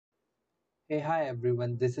Hey, hi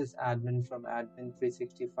everyone. This is Admin from Admin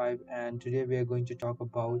 365, and today we are going to talk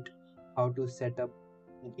about how to set up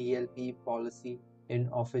DLP policy in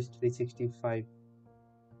Office 365.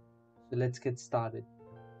 So let's get started.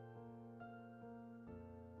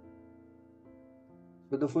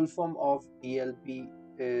 So the full form of DLP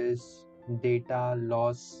is Data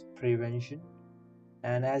Loss Prevention,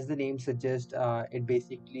 and as the name suggests, it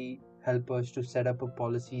basically helps us to set up a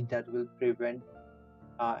policy that will prevent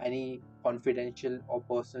any confidential or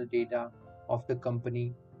personal data of the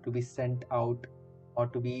company to be sent out or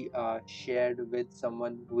to be shared with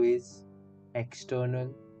someone who is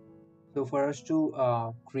external. So for us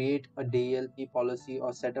to create a DLP policy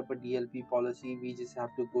or set up a DLP policy, we just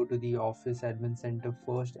have to go to the Office Admin Center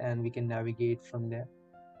first and we can navigate from there.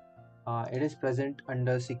 It is present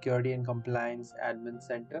under Security and Compliance Admin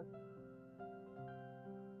Center.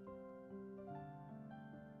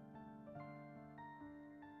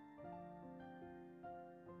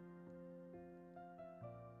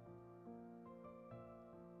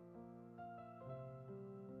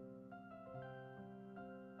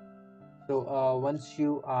 So once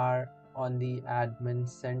you are on the Admin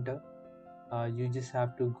Center, you just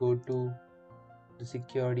have to go to the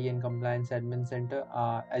Security and Compliance Admin Center.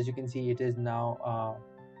 As you can see, it is now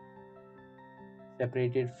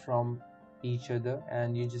separated from each other,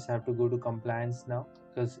 and you just have to go to compliance now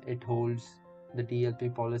because it holds the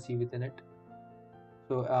DLP policy within it.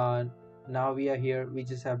 So now we are here. We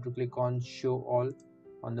just have to click on Show All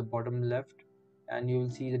on the bottom left, and you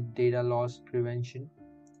will see the Data Loss Prevention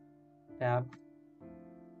tab.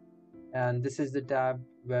 And this is the tab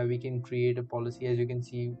where we can create a policy. As you can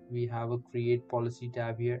see, we have a create policy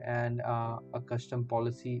tab here and a custom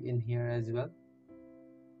policy in here as well.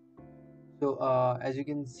 So as you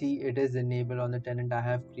can see, it is enabled on the tenant. I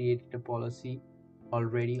have created a policy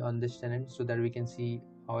already on this tenant so that we can see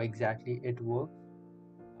how exactly it works.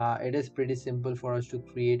 It is pretty simple for us to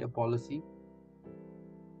create a policy,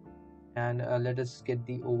 and let us get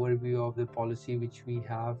the overview of the policy which we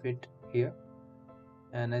have it here.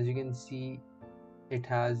 And as you can see, it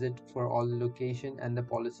has it for all the location, and the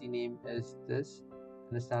policy name is this,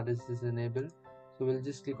 and the status is enabled. So we'll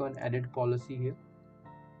just click on edit policy here.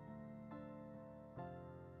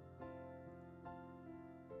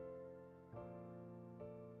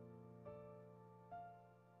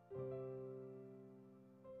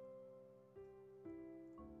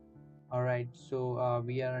 All right, so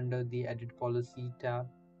we are under the edit policy tab,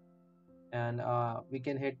 and we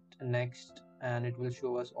can hit next, and it will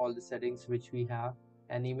show us all the settings which we have.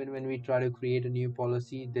 And even when we try to create a new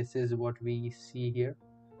policy, this is what we see here.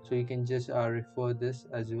 So you can just refer this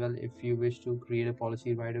as well if you wish to create a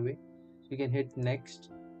policy right away. So you can hit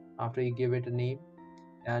next after you give it a name,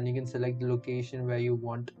 and you can select the location where you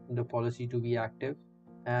want the policy to be active.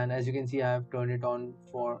 And as you can see, I have turned it on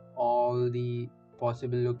for all the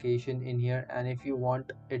possible location in here, and if you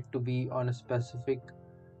want it to be on a specific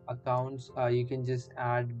accounts, you can just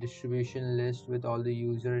add distribution list with all the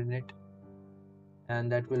user in it,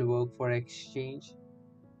 and that will work for Exchange.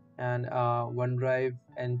 And OneDrive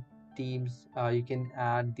and Teams, you can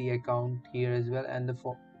add the account here as well. And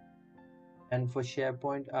for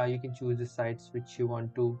SharePoint, you can choose the sites which you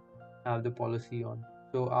want to have the policy on.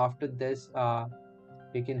 So after this,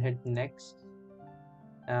 you can hit next,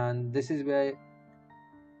 and this is where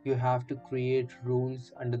you have to create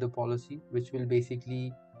rules under the policy which will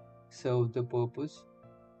basically serve the purpose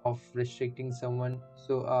of restricting someone.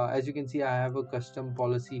 So as you can see, I have a custom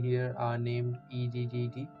policy here named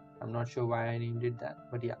EDDD. I'm not sure why I named it that,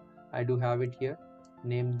 but yeah, I do have it here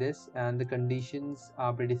named this, and the conditions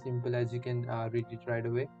are pretty simple, as you can read it right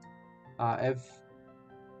away. If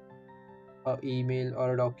a email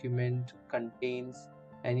or a document contains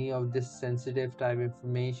any of this sensitive type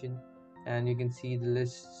information, and you can see the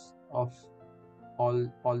lists of all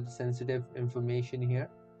the sensitive information here,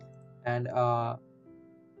 and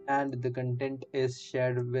the content is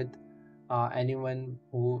shared with anyone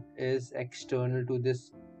who is external to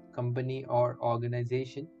this company or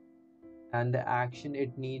organization, and the action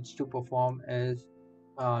it needs to perform is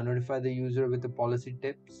notify the user with the policy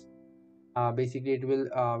tips. Basically, it will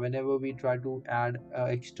whenever we try to add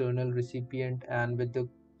external recipient and with the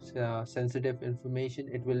sensitive information,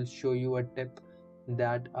 it will show you a tip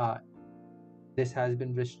that this has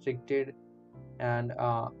been restricted, and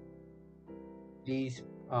please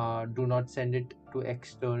do not send it to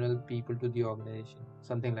external people to the organization,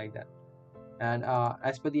 something like that. And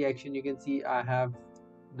as per the action, you can see I have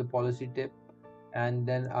the policy tip, and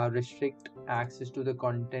then restrict access to the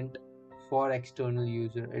content for external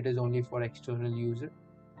user. It is only for external user.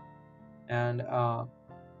 And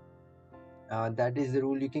That is the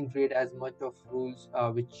rule. You can create as much of rules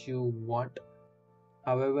which you want.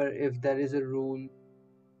 However, if there is a rule,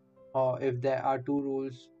 or if there are two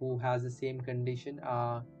rules who has the same condition,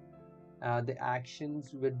 the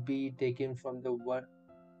actions would be taken from the one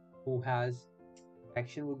who has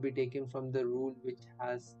action would be taken from the rule which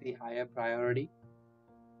has the higher priority.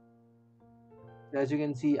 As you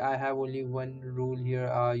can see, I have only one rule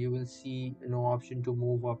here. You will see no option to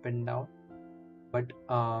move up and down, but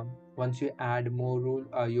once you add more rule,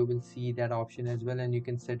 you will see that option as well, and you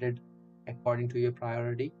can set it according to your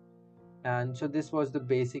priority. And so this was the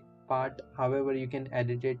basic part. However, you can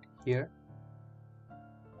edit it here,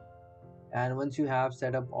 and once you have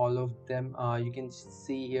set up all of them, you can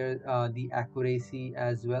see here the accuracy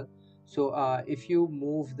as well. So if you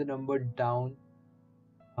move the number down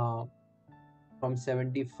uh, from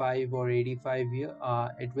 75 or 85 here,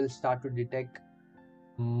 it will start to detect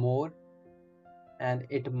more, and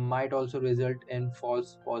it might also result in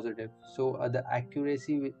false positive. So the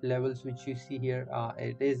accuracy levels which you see here,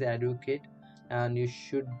 it is adequate, and you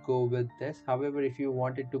should go with this. However, if you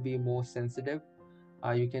want it to be more sensitive,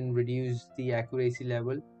 you can reduce the accuracy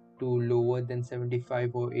level to lower than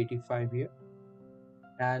 75 or 85 here.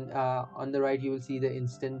 And on the right you will see the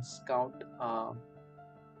instance count,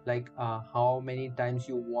 like how many times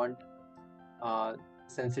you want uh,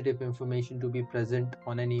 sensitive information to be present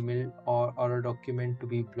on an email or a document to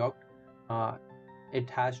be blocked. It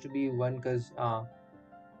has to be one, because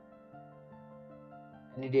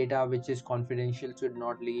any data which is confidential should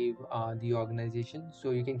not leave the organization, so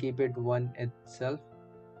you can keep it one itself.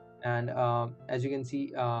 And as you can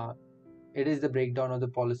see, it is the breakdown of the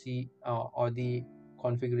policy or the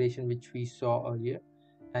configuration which we saw earlier.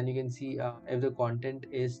 And you can see if the content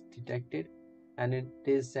is detected and it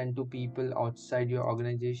is sent to people outside your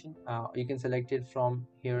organization, you can select it from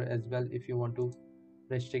here as well if you want to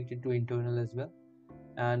restrict it to internal as well.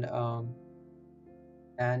 And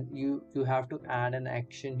you have to add an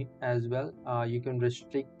action as well. You can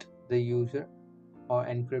restrict the user or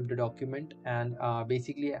encrypt the document. And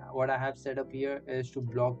basically what I have set up here is to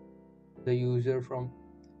block the users from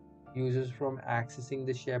accessing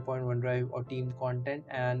the SharePoint, OneDrive or team content,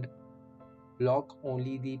 and block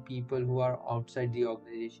only the people who are outside the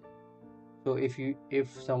organization. So if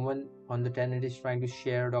someone on the tenant is trying to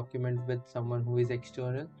share a document with someone who is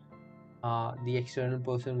external, the external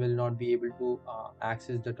person will not be able to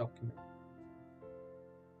access the document.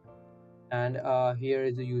 And here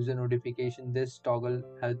is the user notification. This toggle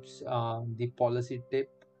helps the policy tip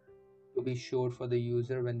to be showed for the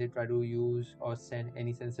user when they try to use or send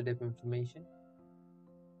any sensitive information.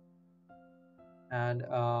 And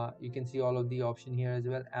you can see all of the option here as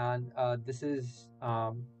well. And this is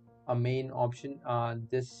a main option.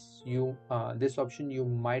 This option you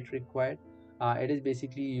might require. It is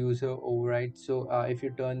basically user override. So if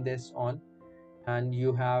you turn this on and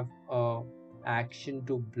you have action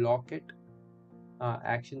to block it,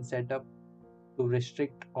 action setup to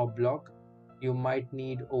restrict or block, you might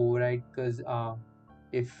need override, because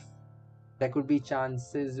if there could be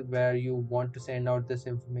chances where you want to send out this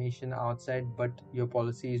information outside but your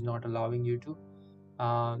policy is not allowing you to,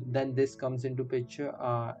 then this comes into picture.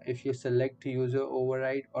 If you select user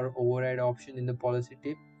override or override option in the policy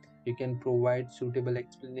tip, you can provide suitable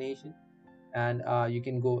explanation, and you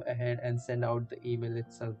can go ahead and send out the email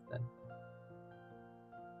itself then.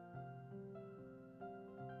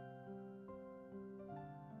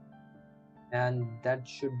 And that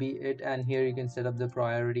should be it. And here you can set up the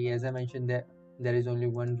priority. As I mentioned, there is only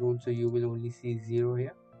one rule, so you will only see 0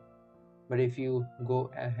 here. But if you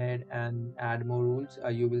go ahead and add more rules,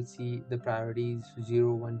 you will see the priorities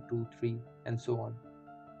 0, 1, 2, 3, and so on.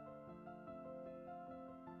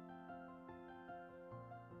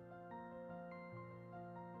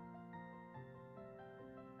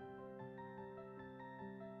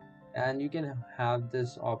 And you can have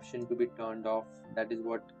this option to be turned off. That is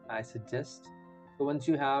what I suggest. So once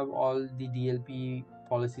you have all the DLP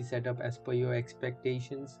policy set up as per your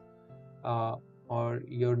expectations uh, or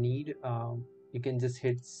your need, you can just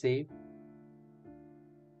hit save.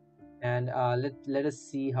 And let us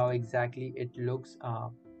see how exactly it looks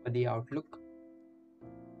for the Outlook.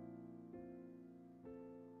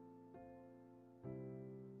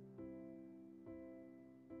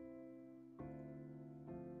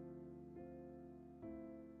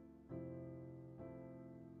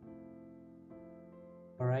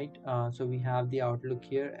 All right, so we have the Outlook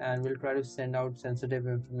here, and we'll try to send out sensitive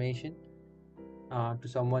information to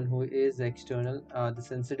someone who is external. The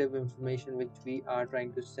sensitive information which we are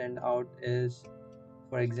trying to send out is,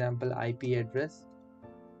 for example, IP address.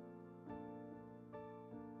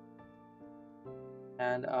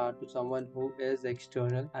 And to someone who is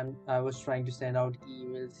external, I was trying to send out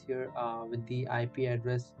emails here with the IP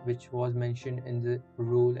address which was mentioned in the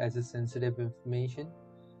rule as a sensitive information.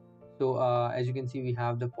 So as you can see, we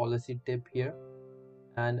have the policy tip here,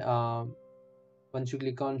 and once you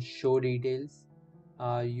click on show details,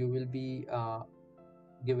 you will be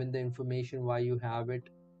given the information why you have it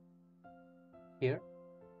here.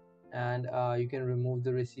 And you can remove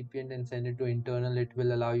the recipient and send it to internal. It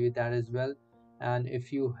will allow you that as well. And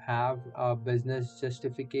if you have a business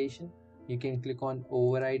justification, you can click on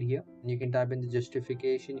override here, and you can type in the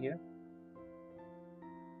justification here,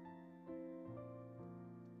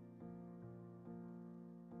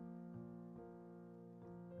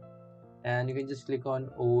 and you can just click on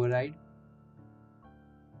override.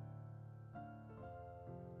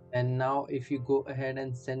 And now if you go ahead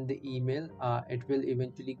and send the email, it will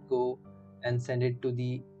eventually go and send it to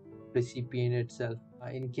the recipient itself.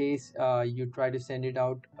 In case you try to send it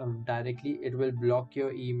out directly, it will block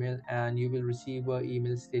your email, and you will receive an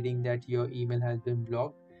email stating that your email has been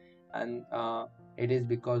blocked, and it is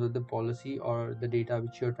because of the policy or the data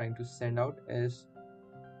which you're trying to send out is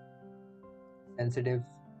sensitive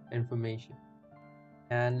information.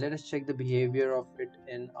 And let us check the behavior of it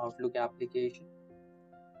in Outlook application.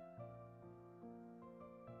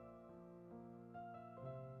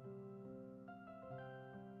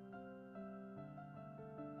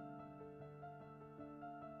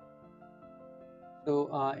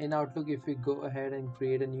 So in Outlook, if we go ahead and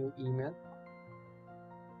create a new email,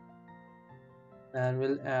 and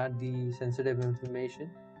we'll add the sensitive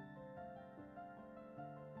information,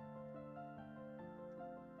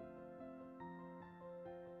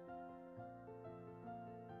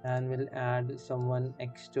 and we'll add someone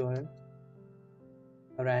external,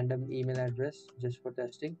 a random email address just for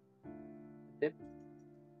testing tip.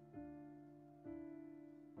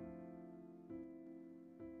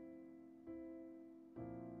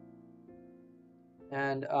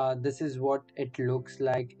 And this is what it looks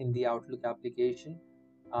like in the Outlook application.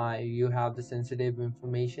 You have the sensitive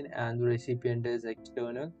information and the recipient is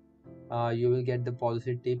external. You will get the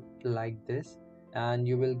policy tip like this, and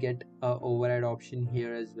you will get a override option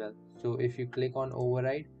here as well. So if you click on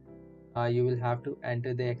override, you will have to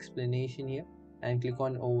enter the explanation here and click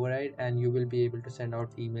on override, and you will be able to send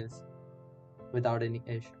out emails without any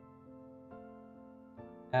issue.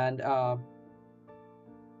 And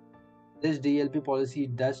this DLP policy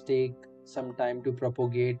does take some time to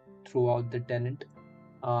propagate throughout the tenant.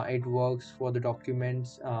 It works for the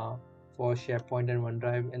documents for SharePoint and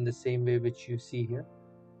OneDrive in the same way which you see here.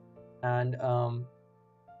 And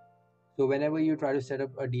so whenever you try to set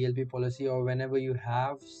up a DLP policy, or whenever you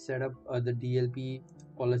have set up the DLP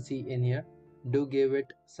policy in here, do give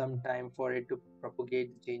it some time for it to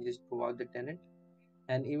propagate the changes throughout the tenant.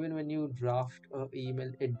 And even when you draft an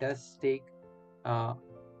email, it does take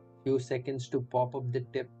few seconds to pop up the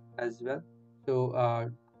tip as well.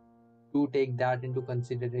 So do take that into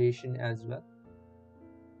consideration as well.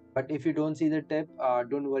 But if you don't see the tip,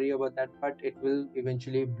 don't worry about that, but it will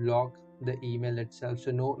eventually block the email itself,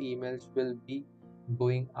 so no emails will be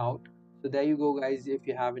going out. So there you go, guys. If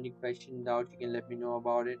you have any question, doubt, you can let me know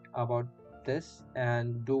about it, about this,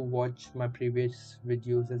 and do watch my previous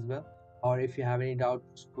videos as well. Or if you have any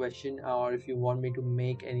doubts, question, or if you want me to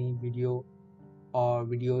make any video or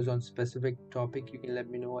videos on specific topic, you can let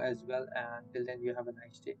me know as well. And till then, you have a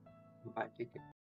nice day. Bye, take care.